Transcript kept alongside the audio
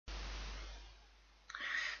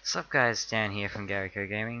What's up guys, Dan here from Garyco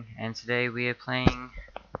Gaming, and today we are playing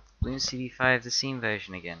BTD5 the Steam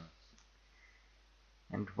version again.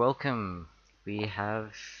 And welcome, we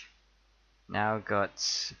have now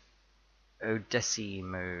got Odyssey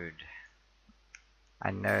mode. I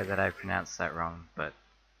know that I pronounced that wrong, but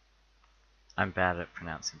I'm bad at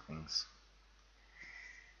pronouncing things.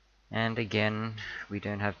 And again, we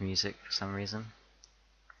don't have music for some reason,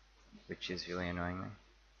 which is really annoying me.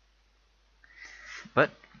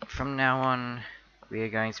 But from now on, we are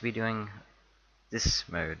going to be doing this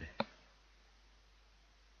mode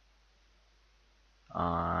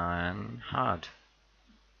on hard.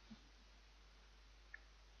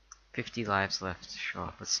 50 lives left.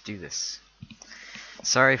 Sure, let's do this.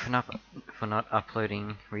 Sorry for not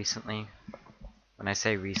uploading recently. When I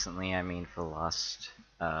say recently, I mean for the last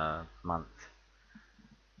month.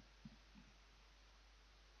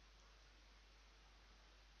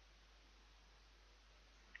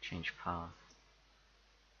 Change path.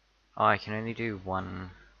 Oh, I can only do one.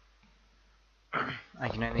 I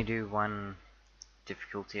can only do one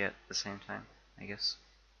difficulty at the same time, I guess.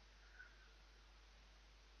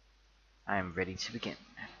 I am ready to begin.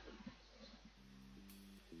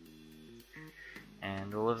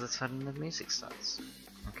 And all of a sudden the music starts.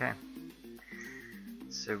 Okay.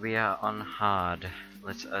 So we are on hard.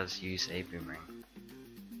 Let us use a boomerang.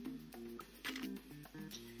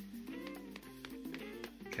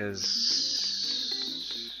 Because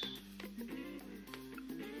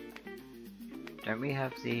don't we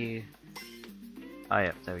have the... Oh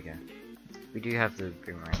yep, there we go. We do have the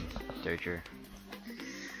boomerang dojo.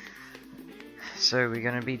 So we're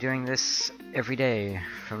gonna be doing this every day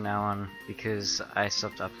from now on because I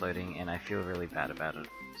stopped uploading and I feel really bad about it.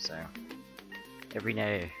 So every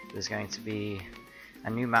day there's going to be a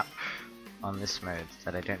new map on this mode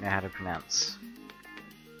that I don't know how to pronounce.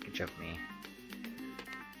 Good job me.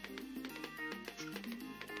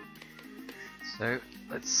 So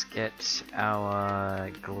let's get our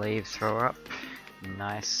glaive thrower up.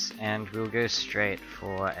 Nice, and we'll go straight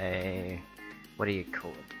for a... what do you call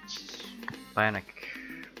it? Bionic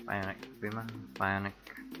boomer? Bionic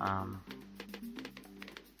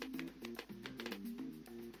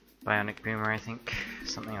boomer, I think.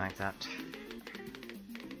 Something like that.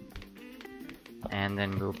 And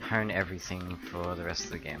then we'll pwn everything for the rest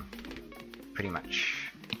of the game. Pretty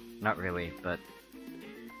much. Not really, but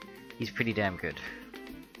he's pretty damn good.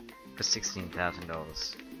 For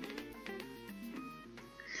 $16,000.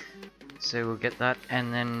 So we'll get that,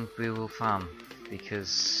 and then we will farm.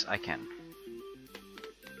 Because I can.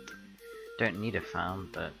 Don't need a farm,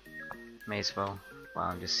 but may as well while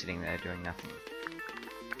I'm just sitting there doing nothing.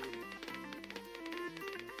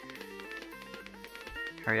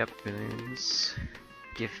 Hurry up, balloons.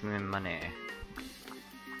 Give me money.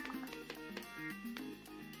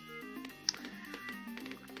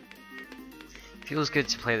 Feels good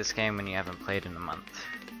to play this game when you haven't played in a month.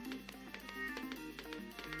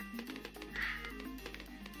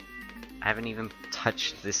 I haven't even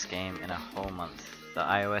touched this game in a whole month. The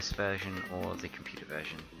iOS version or the computer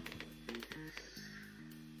version.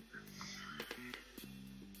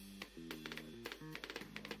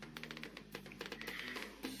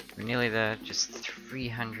 We're nearly there, just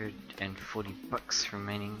 340 bucks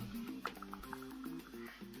remaining.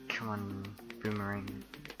 Come on, boomerang.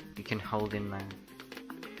 You can hold in there.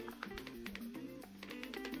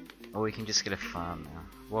 Or we can just get a farm now.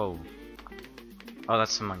 Whoa. Oh,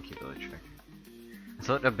 that's a monkey village. Okay. I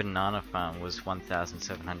thought a banana farm was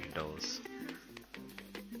 $1,700.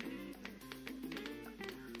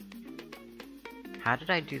 How did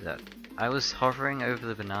I do that? I was hovering over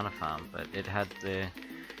the banana farm, but it had the...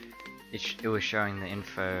 It was showing the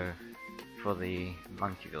info for the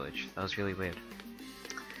monkey village. That was really weird.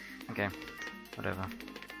 Okay, whatever.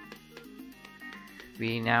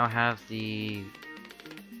 We now have the...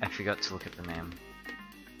 I forgot to look at the name.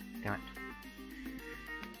 Damn it.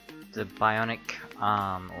 The bionic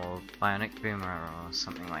arm or bionic boomer or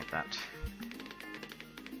something like that.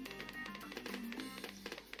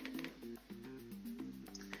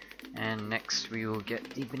 And next we will get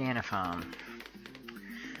the banana farm.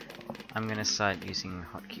 I'm gonna start using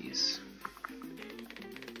hotkeys.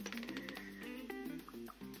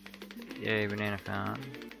 Yay, banana farm.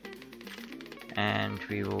 And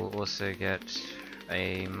we will also get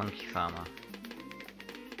a monkey farmer.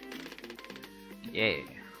 Yay.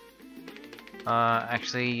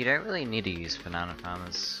 Actually, you don't really need to use banana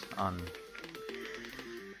farmers on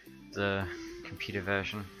the computer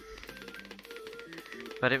version.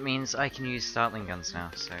 But it means I can use startling guns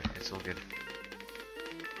now, so it's all good.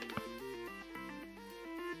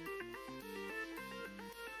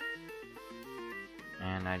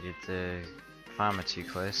 And I did the farmer too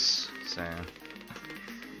close, so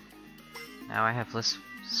now I have less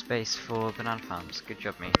space for banana farms. Good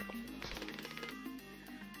job, me.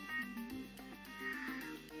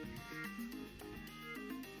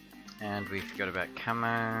 And we forgot about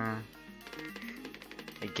camo.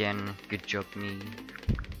 Again, good job, me.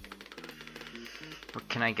 What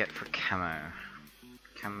can I get for camo?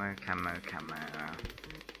 Camo.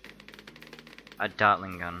 A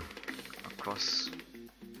Dartling gun, of course.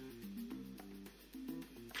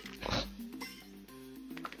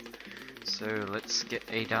 So let's get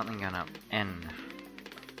a Dartling gun up. N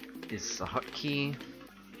is the hotkey.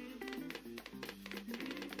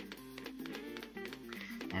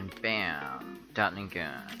 And bam! Dartling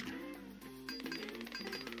gun.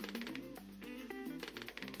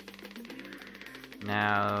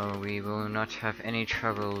 Now we will not have any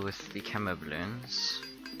trouble with the camo balloons.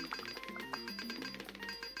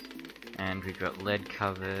 And we've got lead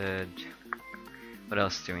covered. What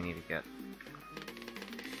else do we need to get?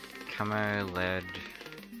 Camo, lead.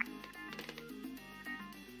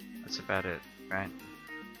 That's about it, right?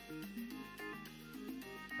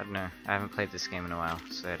 I don't know. I haven't played this game in a while,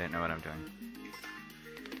 so I don't know what I'm doing.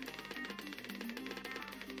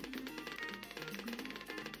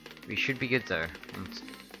 We should be good though,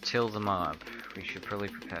 until the mob. We should probably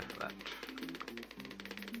prepare for that.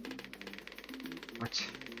 What?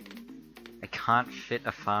 I can't fit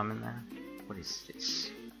a farm in there? What is this?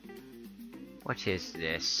 What is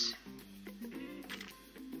this?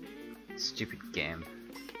 Stupid game.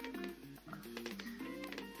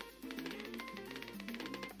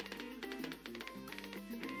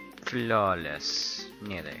 Flawless.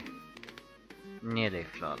 Nearly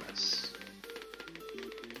flawless.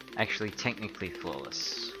 Actually, technically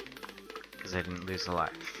flawless. Because I didn't lose a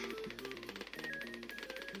life.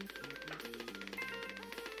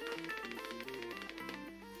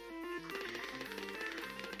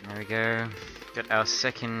 There we go. Got our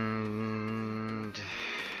second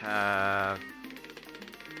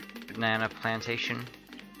banana plantation.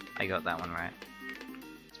 I got that one right.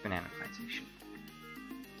 It's banana plantation.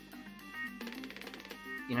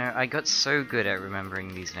 You know, I got so good at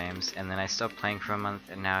remembering these names, and then I stopped playing for a month,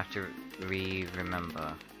 and now I have to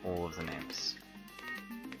remember all of the names.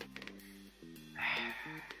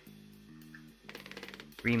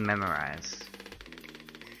 Rememorize.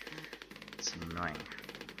 It's annoying.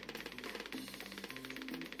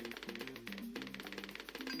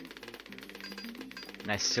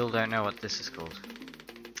 And I still don't know what this is called.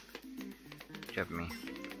 Good job, me.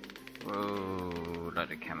 Whoa,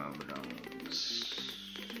 lot of camo balloons.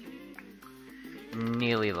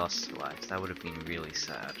 Nearly lost a life. That would have been really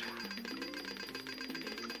sad.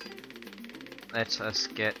 Let us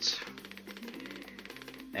get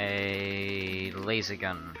a laser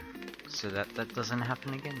gun so that that doesn't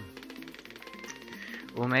happen again.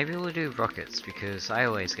 Or maybe we'll do rockets because I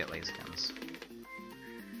always get laser guns.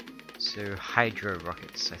 So hydro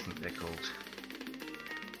rockets, I think they're called.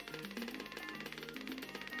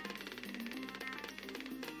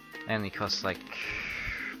 They only cost like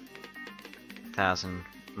 $1,000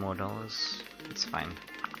 more. It's fine.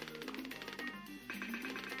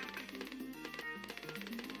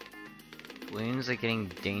 Balloons are getting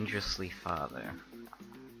dangerously far though.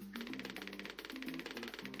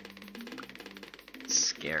 It's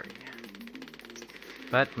scary.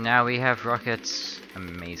 But now we have rockets.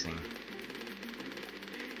 Amazing.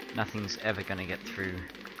 Nothing's ever gonna get through.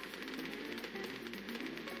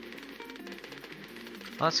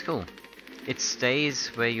 Oh, that's cool. It stays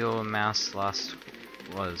where your mouse last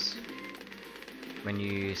was when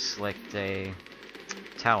you select a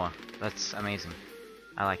tower. That's amazing.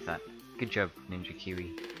 I like that. Good job, Ninja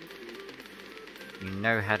Kiwi. You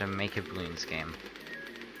know how to make a balloons game.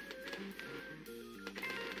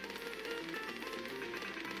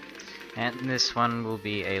 And this one will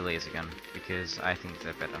be a laser gun, because I think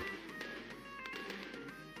they're better.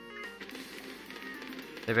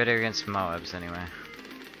 They're better against Moabs anyway.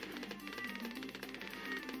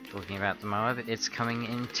 Talking about the Moab, it's coming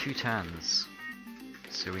in 2 turns.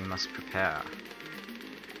 So we must prepare.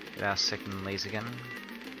 Get our second laser gun.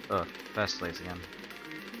 Oh, first laser gun.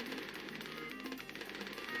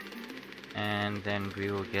 And then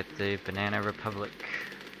we will get the Banana Republic.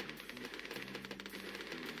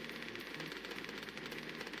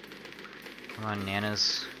 Come on,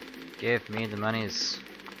 nanas. Give me the monies.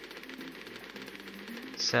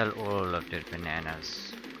 Sell all of the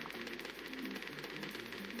bananas.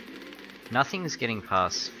 Nothing's getting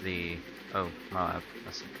past the... Oh, Moab.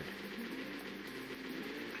 That's not good.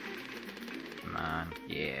 Come on,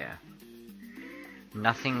 yeah.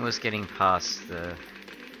 Nothing was getting past the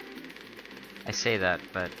I say that,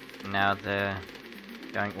 but now they're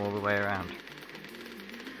going all the way around.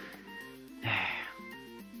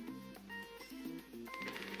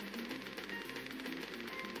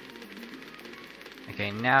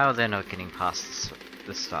 Okay, now they're not getting past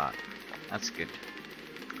the start. That's good.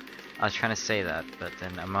 I was trying to say that, but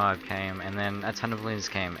then a mob came, and then a ton of balloons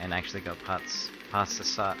came and actually got past the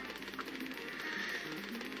start.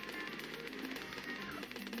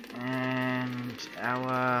 And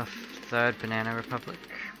our third Banana Republic.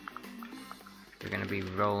 We're gonna be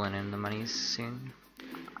rolling in the monies soon.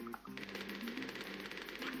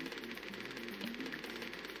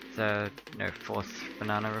 Fourth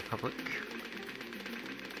Banana Republic.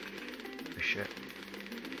 Oh shit.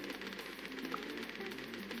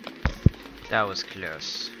 That was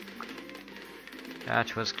close.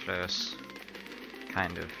 That was close.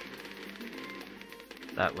 Kind of.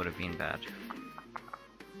 That would have been bad.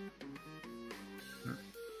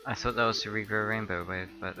 I thought that was the regrow rainbow wave,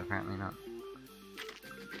 but apparently not.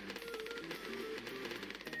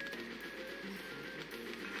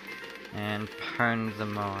 And pwn the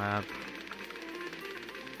Moab.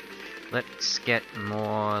 Let's get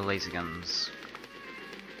more laser guns.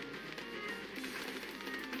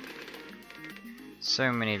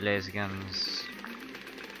 So many laser guns.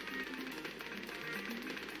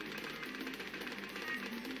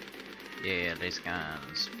 Yeah, laser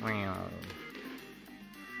guns.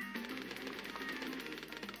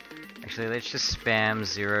 Actually, let's just spam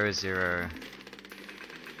 0, 0.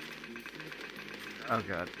 Oh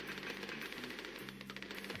god.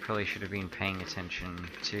 I probably should have been paying attention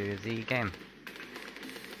to the game.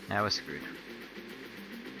 Now we're screwed.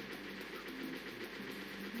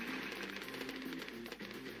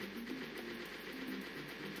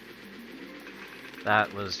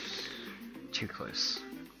 That was too close.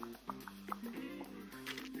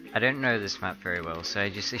 I don't know this map very well, so I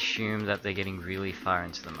just assume that they're getting really far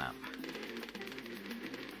into the map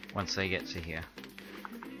once they get to here.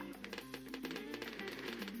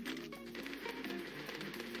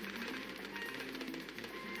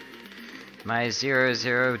 My 0,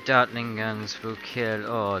 0 dartling guns will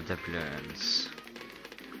kill all the balloons.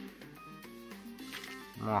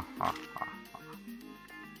 Mwahaha.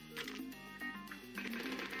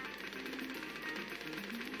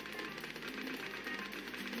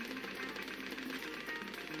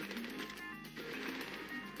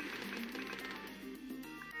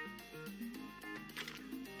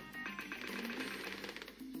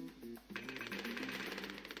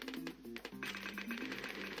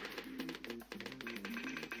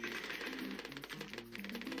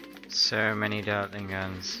 So many dartling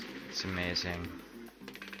guns, it's amazing.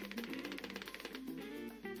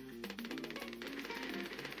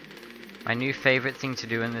 My new favorite thing to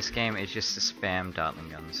do in this game is just to spam dartling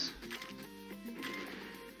guns.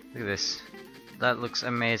 Look at this, that looks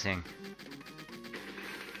amazing.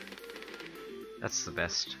 That's the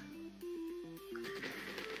best.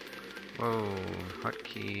 Whoa,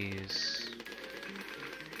 hotkeys.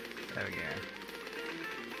 There we go.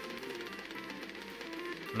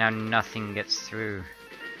 Now nothing gets through.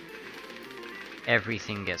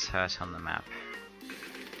 Everything gets hurt on the map.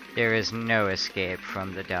 There is no escape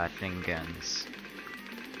from the dartling guns.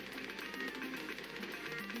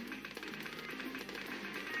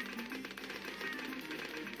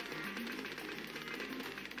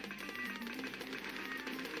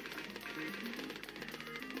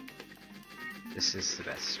 This is the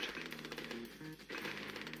best.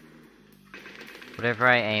 Whatever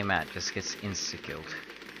I aim at just gets insta-killed.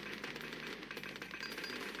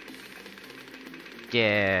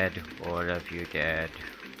 Dead, all of you dead.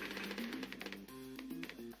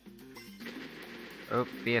 Oh,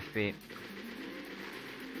 BFB.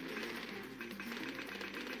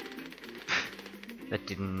 That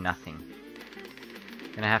did nothing.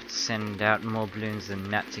 Gonna have to send out more balloons than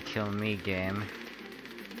that to kill me, game.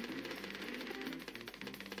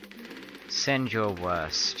 Send your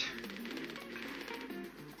worst.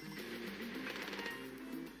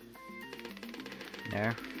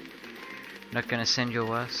 No? Not gonna send your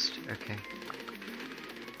worst? Okay.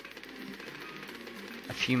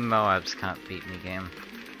 A few Moabs can't beat me, game.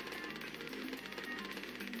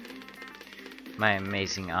 My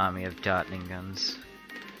amazing army of dartling guns.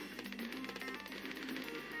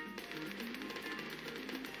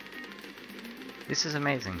 This is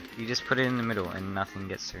amazing. You just put it in the middle and nothing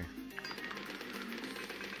gets through.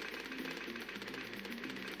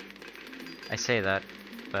 I say that,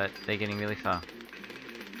 but they're getting really far.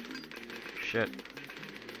 Shit.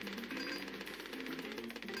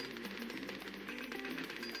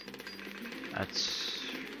 That's...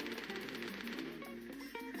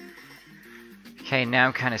 Okay, now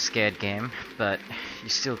I'm kinda scared, game, but you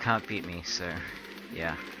still can't beat me, so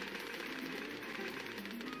yeah.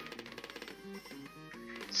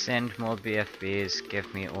 Send more BFBs,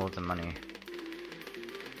 give me all the money.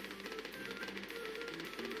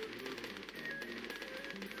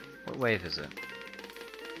 What wave is it?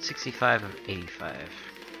 65 of 85.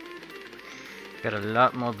 Got a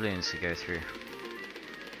lot more balloons to go through.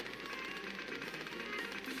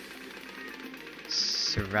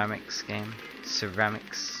 Ceramics game.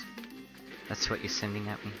 Ceramics. That's what you're sending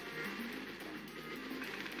at me.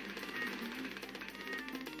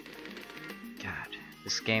 God,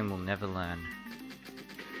 this game will never learn.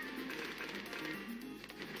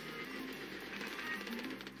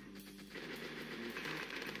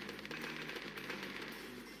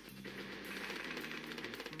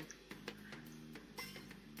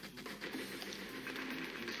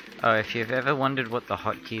 Oh, if you've ever wondered what the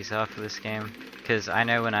hotkeys are for this game, because I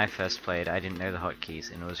know when I first played I didn't know the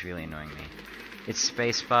hotkeys and it was really annoying me. It's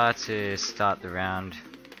spacebar to start the round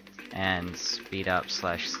and speed up /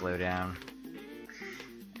 slow down.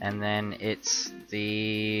 And then it's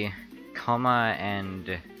the comma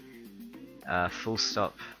and full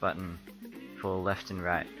stop button for left and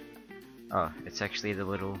right. Oh, it's actually the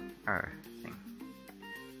little arrow thing.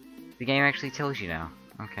 The game actually tells you now.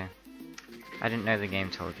 Okay. I didn't know the game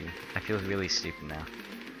told you. I feel really stupid now.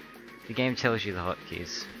 The game tells you the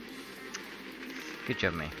hotkeys. Good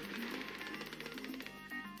job, me.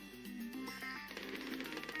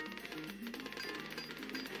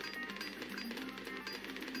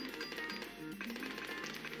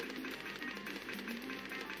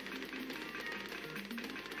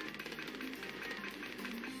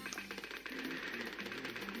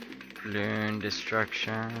 Balloon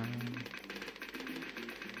destruction.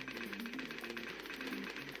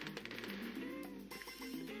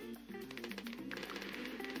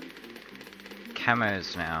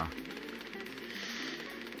 Camos now.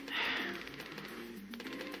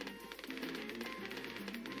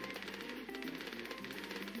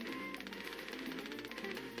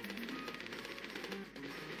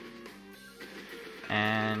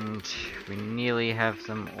 And we nearly have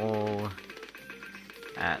them all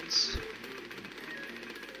at...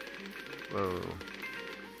 Whoa.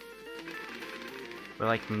 We're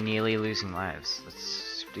like nearly losing lives. That's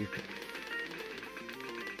stupid.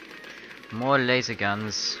 More laser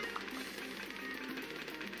guns.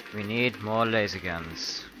 We need more laser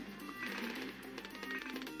guns.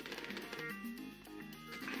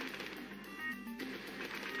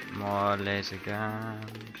 More laser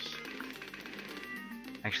guns.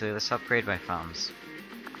 Actually, let's upgrade my farms.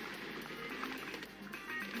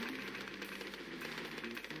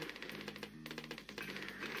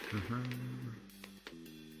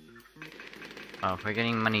 Oh, we're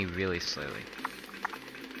getting money really slowly.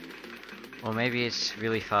 Or maybe it's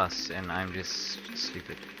really fast and I'm just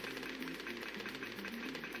stupid.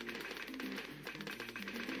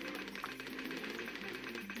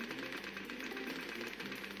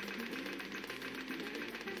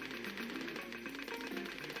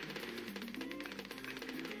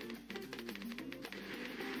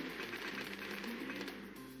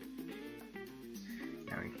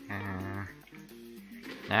 There we go.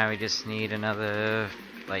 Now we just need another,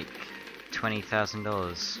 like,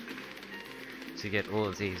 $20,000 to get all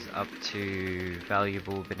of these up to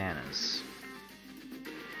valuable bananas.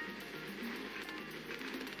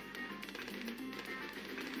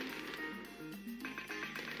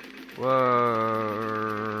 Whoa,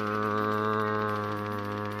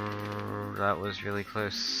 that was really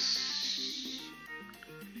close.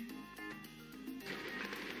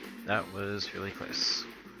 That was really close.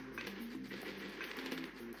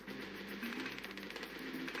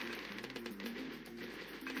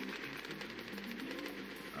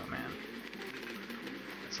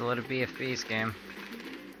 It's a lot of BFBs, game.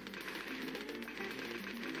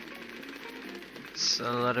 It's a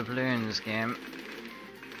lot of balloons, game.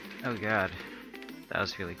 Oh god, that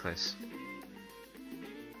was really close.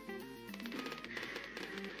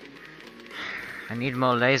 I need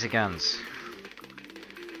more laser guns.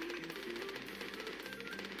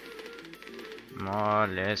 More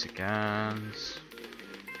laser guns.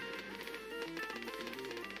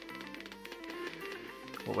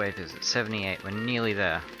 What wave is it? 78. We're nearly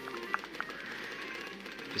there.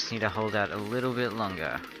 Just need to hold out a little bit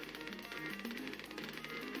longer.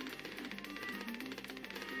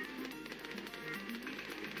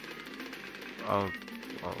 Oh,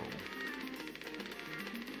 whoa.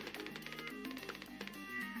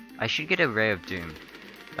 I should get a Ray of Doom.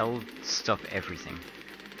 That will stop everything.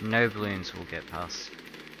 No balloons will get past.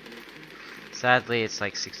 Sadly, it's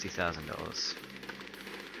like $60,000.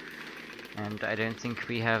 And I don't think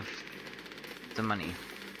we have the money.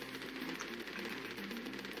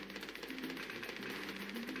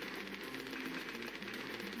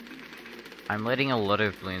 I'm letting a lot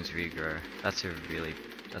of balloons regrow. That's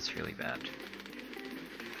really bad.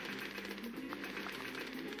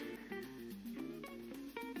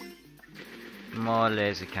 More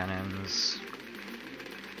laser cannons.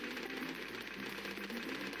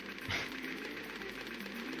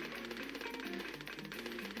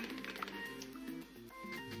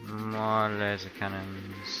 More laser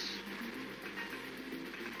cannons.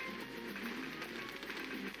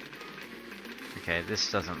 Okay,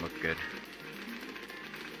 this doesn't look good.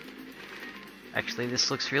 Actually, this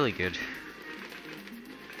looks really good.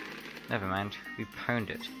 Never mind, we pwned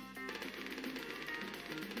it.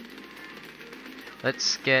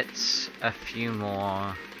 Let's get a few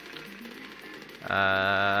more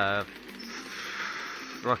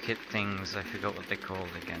rocket things. I forgot what they're called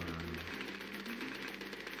again.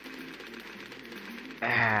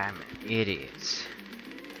 I'm an idiot.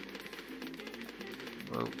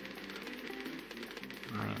 Whoa.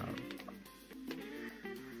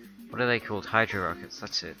 What are they called? Hydro rockets,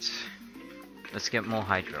 that's it. Let's get more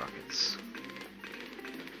hydro rockets.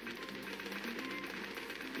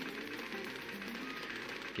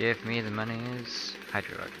 Give me the monies.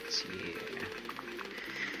 Hydro rockets, yeah.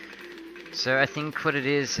 So I think what it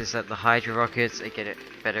is that the hydro rockets, I get it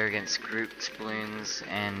better against grouped balloons,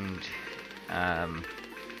 and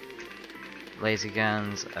laser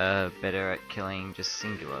guns are better at killing just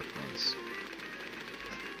singular balloons.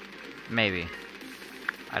 Maybe.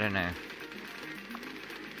 I don't know.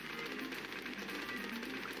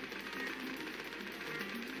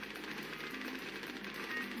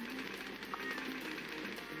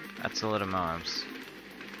 That's a lot of mobs.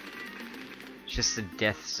 It's just a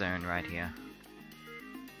death zone right here.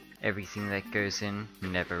 Everything that goes in,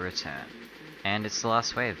 never return. And it's the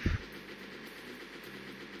last wave.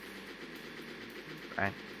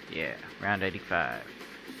 Right? Yeah, round 85.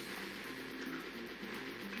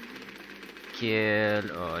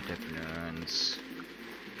 Kill all the balloons.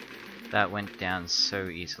 That went down so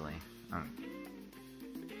easily.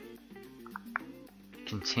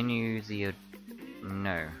 Continue the...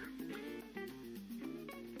 no.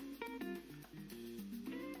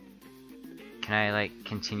 Can I, like,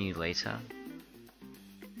 continue later?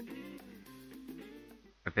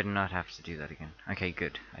 I better not have to do that again. Okay,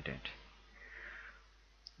 good. I don't.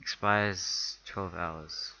 Expires 12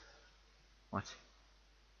 hours. What?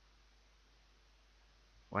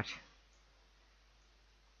 What?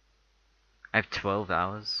 I have 12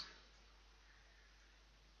 hours?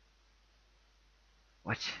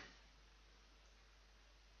 What?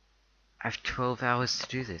 I have 12 hours to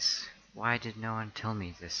do this. Why did no one tell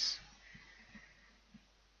me this?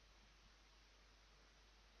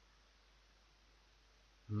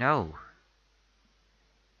 No.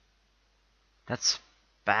 That's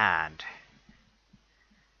bad.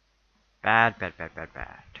 Bad.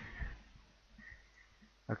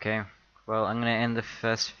 Okay, well, I'm gonna end the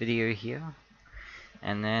first video here,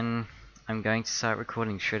 and then I'm going to start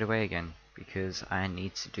recording straight away again, because I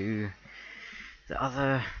need to do the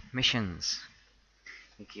other missions.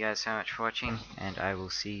 Thank you guys so much for watching, and I will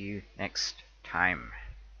see you next time.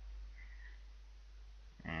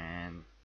 And